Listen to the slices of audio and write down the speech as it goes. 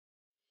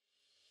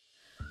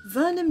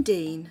Vernham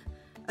Dean,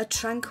 a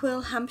tranquil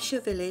Hampshire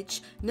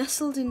village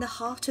nestled in the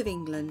heart of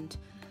England.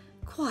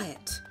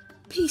 Quiet,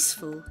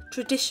 peaceful,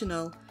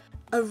 traditional,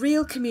 a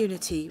real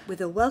community with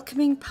a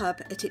welcoming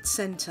pub at its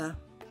centre.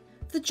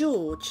 The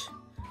George,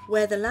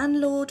 where the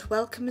landlord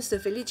welcomes the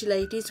village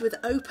ladies with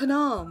open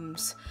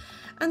arms,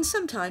 and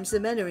sometimes the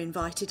men are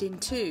invited in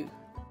too.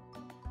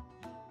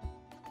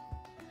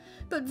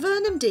 But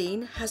Vernham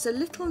Dean has a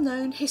little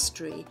known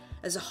history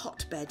as a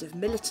hotbed of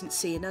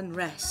militancy and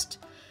unrest,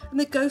 and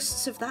the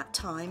ghosts of that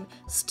time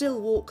still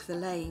walk the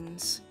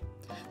lanes.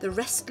 The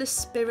restless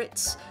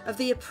spirits of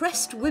the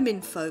oppressed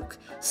womenfolk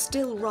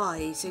still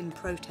rise in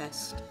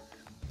protest.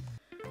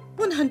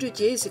 100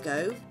 years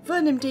ago,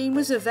 Vernham Dean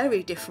was a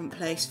very different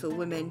place for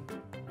women.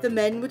 The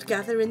men would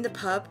gather in the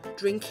pub,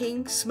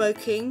 drinking,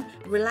 smoking,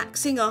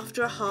 relaxing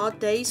after a hard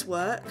day's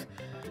work,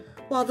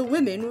 while the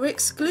women were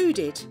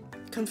excluded,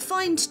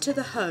 confined to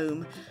the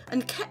home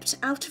and kept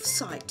out of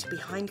sight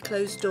behind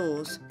closed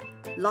doors.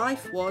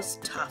 Life was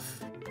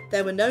tough.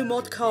 There were no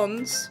mod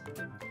cons.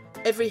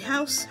 Every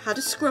house had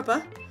a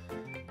scrubber.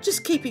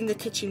 Just keeping the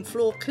kitchen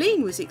floor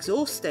clean was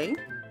exhausting.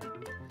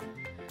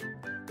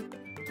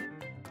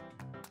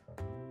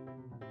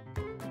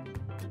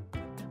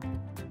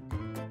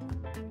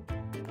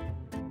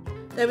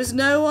 There was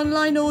no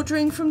online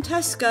ordering from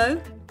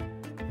Tesco.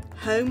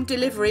 Home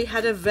delivery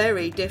had a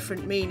very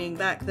different meaning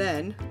back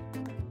then.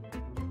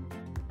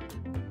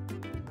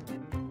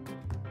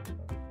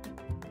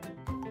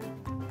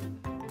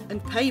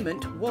 And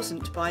payment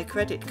wasn't by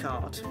credit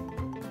card.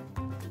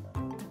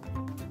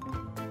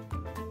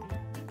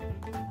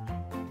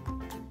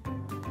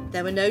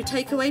 There were no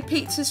takeaway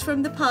pizzas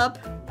from the pub.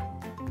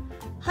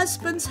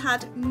 Husbands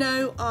had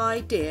no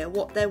idea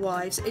what their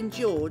wives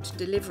endured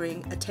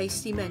delivering a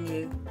tasty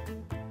menu.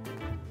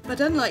 But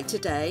unlike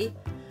today,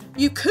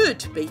 you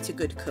could beat a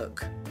good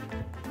cook.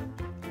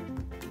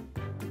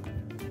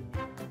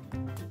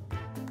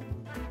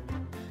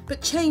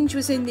 But change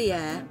was in the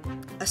air.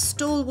 A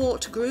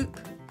stalwart group,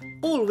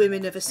 all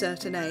women of a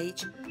certain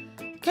age,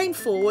 came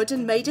forward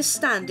and made a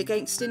stand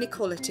against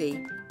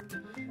inequality.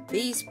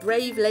 These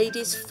brave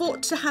ladies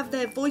fought to have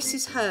their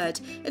voices heard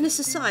in a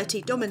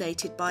society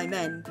dominated by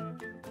men.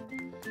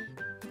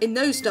 In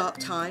those dark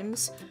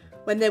times,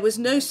 when there was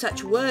no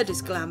such word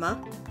as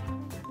glamour,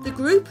 the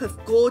group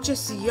of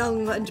gorgeous,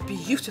 young and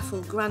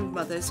beautiful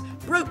grandmothers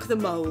broke the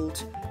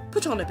mould,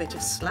 put on a bit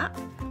of slap,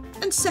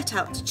 and set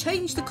out to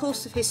change the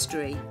course of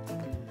history.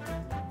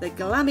 The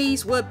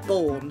Glammies were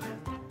born.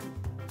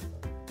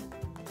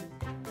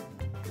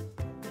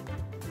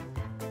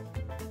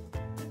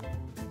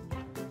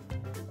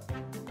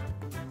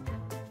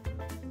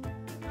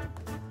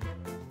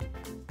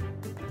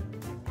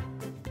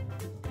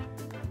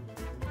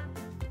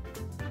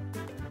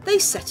 They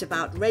set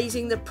about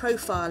raising the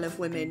profile of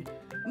women,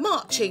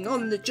 marching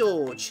on the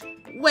George,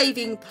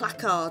 waving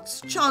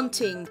placards,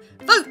 chanting,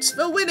 "Votes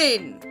for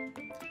women!"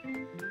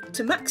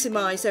 To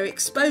maximise their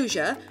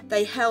exposure,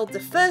 they held the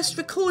first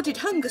recorded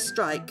hunger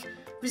strike,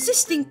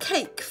 resisting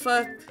cake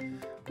for,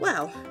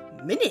 well,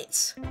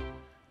 minutes.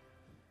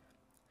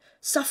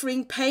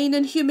 Suffering pain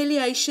and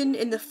humiliation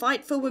in the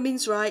fight for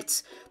women's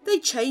rights, they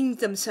chained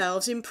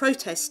themselves in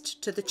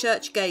protest to the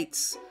church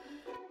gates.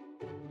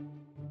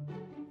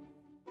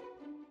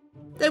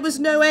 There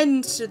was no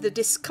end to the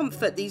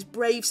discomfort these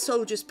brave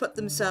soldiers put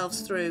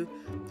themselves through,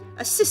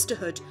 a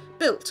sisterhood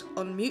built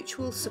on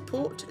mutual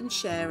support and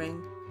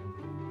sharing.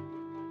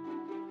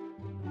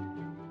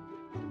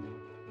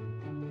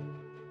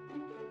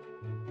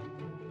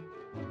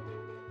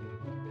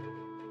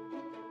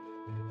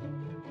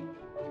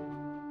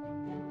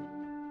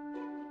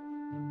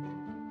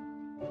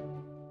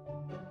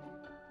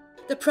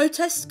 The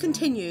protests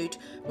continued,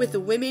 with the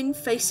women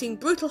facing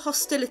brutal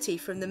hostility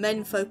from the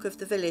menfolk of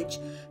the village,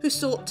 who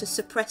sought to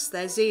suppress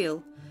their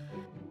zeal.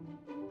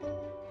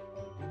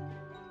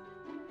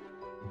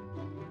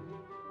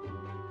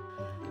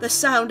 The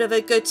sound of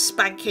a good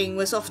spanking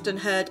was often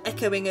heard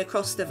echoing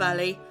across the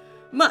valley,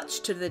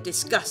 much to the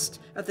disgust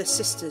of the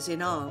sisters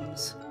in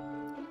arms.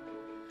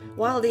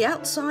 While the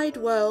outside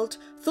world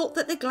thought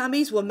that the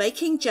Glammies were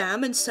making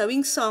jam and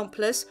sewing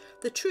samplers,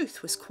 the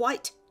truth was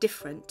quite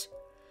different.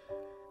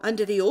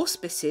 Under the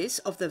auspices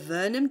of the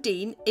Vernham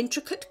Dean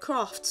Intricate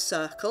Crafts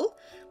Circle,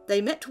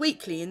 they met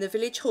weekly in the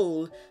village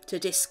hall to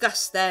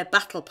discuss their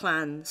battle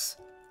plans.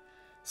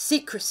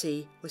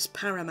 Secrecy was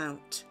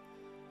paramount.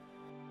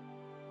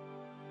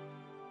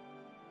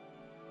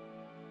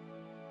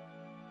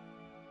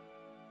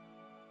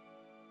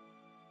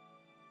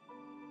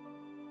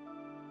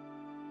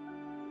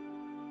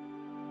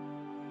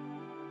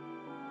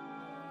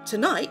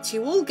 Tonight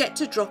you all get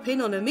to drop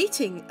in on a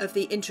meeting of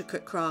the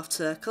Intricate Craft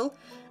Circle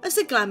as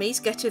the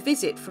Glammies get a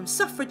visit from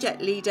suffragette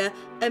leader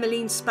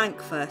Emmeline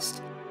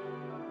Spankfirst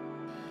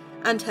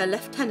and her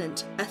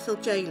lieutenant Ethel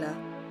Jailer.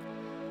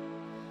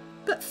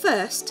 But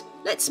first,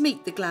 let's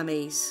meet the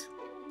Glammies.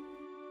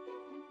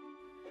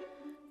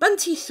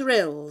 Bunty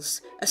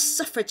Thrills, a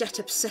suffragette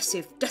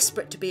obsessive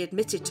desperate to be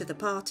admitted to the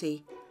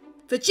party.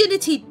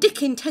 Virginity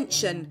Dick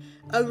Intention,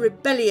 a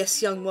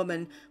rebellious young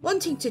woman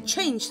wanting to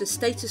change the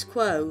status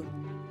quo.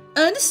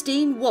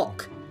 Ernestine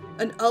Wack,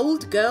 an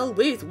old girl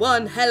with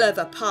one hell of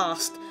a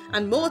past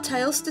and more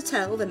tales to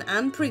tell than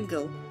Anne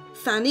Pringle.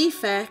 Fanny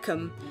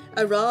Faircombe,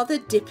 a rather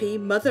dippy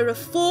mother of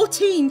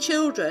 14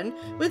 children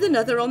with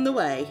another on the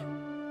way.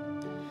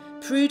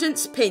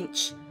 Prudence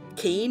Pinch,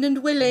 keen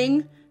and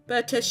willing,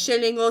 but a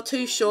shilling or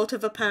two short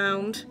of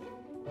 £1.